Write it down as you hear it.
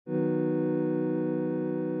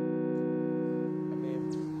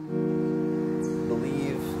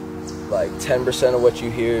like 10% of what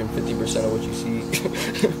you hear and 50% of what you see.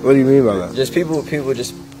 What do you mean by that? Just people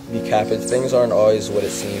just be capping. Things aren't always what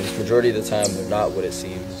it seems. Majority of the time, they're not what it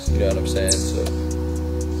seems. You know what I'm saying? So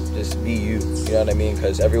just be you. You know what I mean?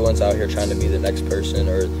 Because everyone's out here trying to be the next person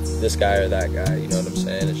or this guy or that guy. You know what I'm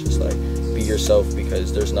saying? It's just like be yourself,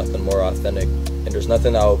 because there's nothing more authentic, and there's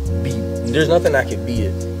nothing that could beat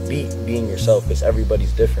it. Beat being yourself, because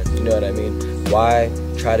everybody's different. You know what I mean? Why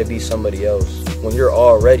try to be somebody else when you're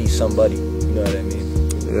already somebody? You know what I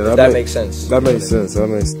mean? Yeah, that makes sense. That makes sense. That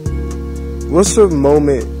makes. What's your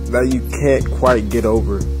moment that you can't quite get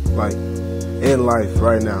over, like in life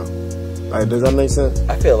right now? Like, does that make sense?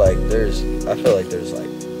 I feel like there's like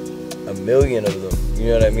a million of them. You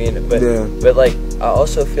know what I mean? But yeah. But like, I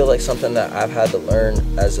also feel like something that I've had to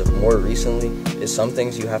learn as of more recently is some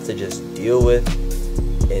things you have to just deal with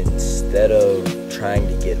instead of trying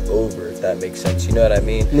to get over, if that makes sense. You know what I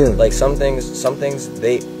mean? Yeah. Like some things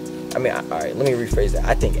I mean, all right, let me rephrase that.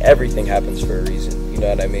 I think everything happens for a reason. You know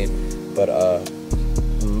what I mean? But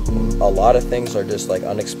a lot of things are just like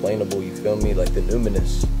unexplainable. You feel me? Like the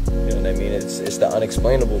numinous. You know what I mean? It's the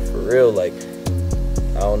unexplainable for real. Like,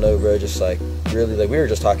 I don't know, bro. Just like really, like we were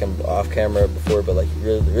just talking off camera before, but like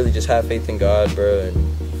really just have faith in God, bro, and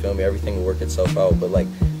you feel me? Everything will work itself out. But like,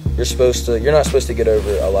 you're not supposed to get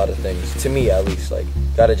over a lot of things, to me at least. Like,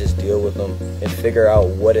 gotta just deal with them and figure out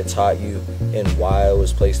what it taught you and why it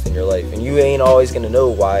was placed in your life. And you ain't always gonna know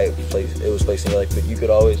why it was placed in your life, but you could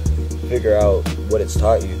always figure out what it's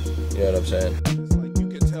taught you. You know what I'm saying? It's like you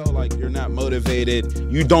can tell like you're not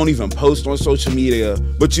motivated. You don't even post on social media,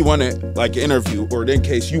 but you want to like interview, or in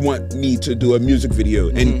case you want me to do a music video,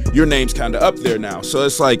 and your name's kind of up there now. So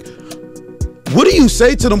it's like, what do you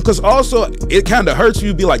say to them? Because also it kind of hurts you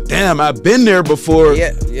to be like, damn, I've been there before.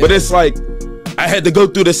 Yeah. But it's like, I had to go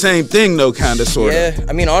through the same thing though, kind of, sort of. Yeah,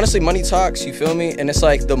 I mean, honestly, money talks, you feel me? And it's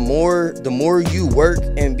like, the more you work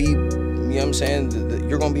and be, you know what I'm saying,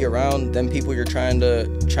 you're gonna be around them people you're trying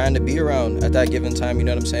to be around at that given time. You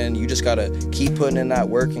know what I'm saying? You just gotta keep putting in that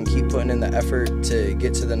work and keep putting in the effort to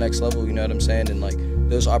get to the next level. You know what I'm saying? And like,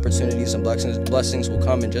 those opportunities and blessings will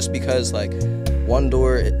come. And just because like one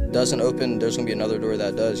door it doesn't open, there's gonna be another door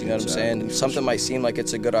that does. You know what I'm saying? And something might seem like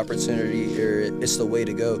it's a good opportunity or it's the way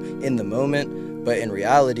to go in the moment, but in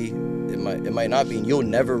reality, it might not be. And you'll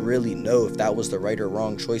never really know if that was the right or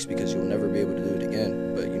wrong choice, because you'll never be able to do it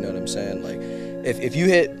again. But you know what I'm saying? Like, if you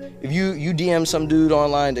DM some dude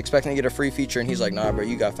online expecting to get a free feature and he's like, nah, bro,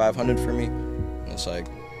 you got 500 for me. And it's like,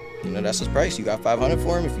 you know, that's his price. You got 500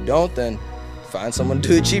 for him. If you don't, then find someone to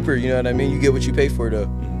do it cheaper. You know what I mean? You get what you pay for, though.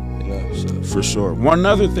 You know, so. For sure. One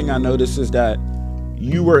other thing I noticed is that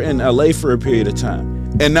you were in LA for a period of time.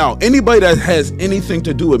 And now anybody that has anything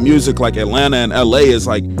to do with music, like Atlanta and LA, is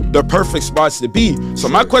like the perfect spots to be. So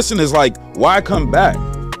my question is like, why come back?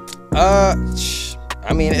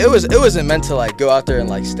 I mean, it wasn't meant to like go out there and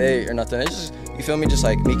like stay or nothing. It's just, you feel me, just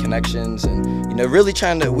like meet connections and, you know, really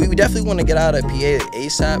trying to, we definitely want to get out of PA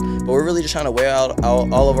ASAP, but we're really just trying to weigh out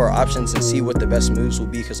all of our options and see what the best moves will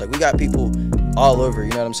be. Because like, we got people all over, you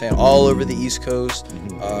know what I'm saying, all over the East Coast,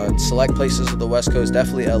 select places of the West Coast.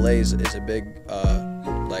 Definitely LA is a big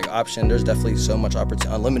like option. There's definitely so much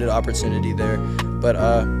unlimited opportunity there. But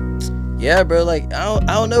yeah, bro, like I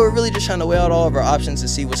don't know, we're really just trying to weigh out all of our options and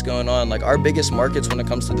see what's going on. Like, our biggest markets when it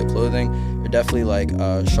comes to the clothing are definitely like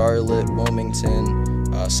Charlotte,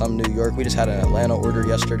 Wilmington, some New York. We just had an Atlanta order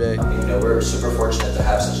yesterday. You know, we're super fortunate to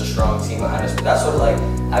have such a strong team behind us. But that's what, like,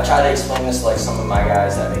 I try to explain this to like some of my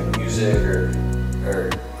guys that make music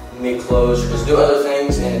or make clothes or just do other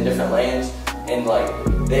things in different lanes. And like,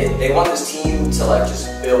 they want this team to like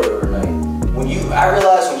just build overnight. I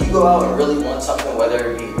realize when you go out and really want something,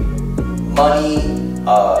 whether it be money,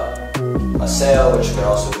 a sale, which could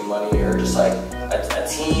also be money, or just like a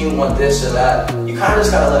team want this or that, you kind of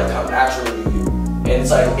just gotta let it come naturally to you. And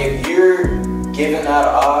it's like, if you're giving that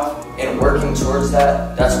off and working towards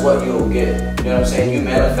that, that's what you'll get. You know what I'm saying? You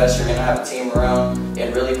manifest, you're gonna have a team around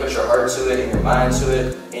and really put your heart to it and your mind to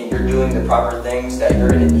it, and you're doing the proper things that you're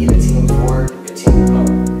gonna need a team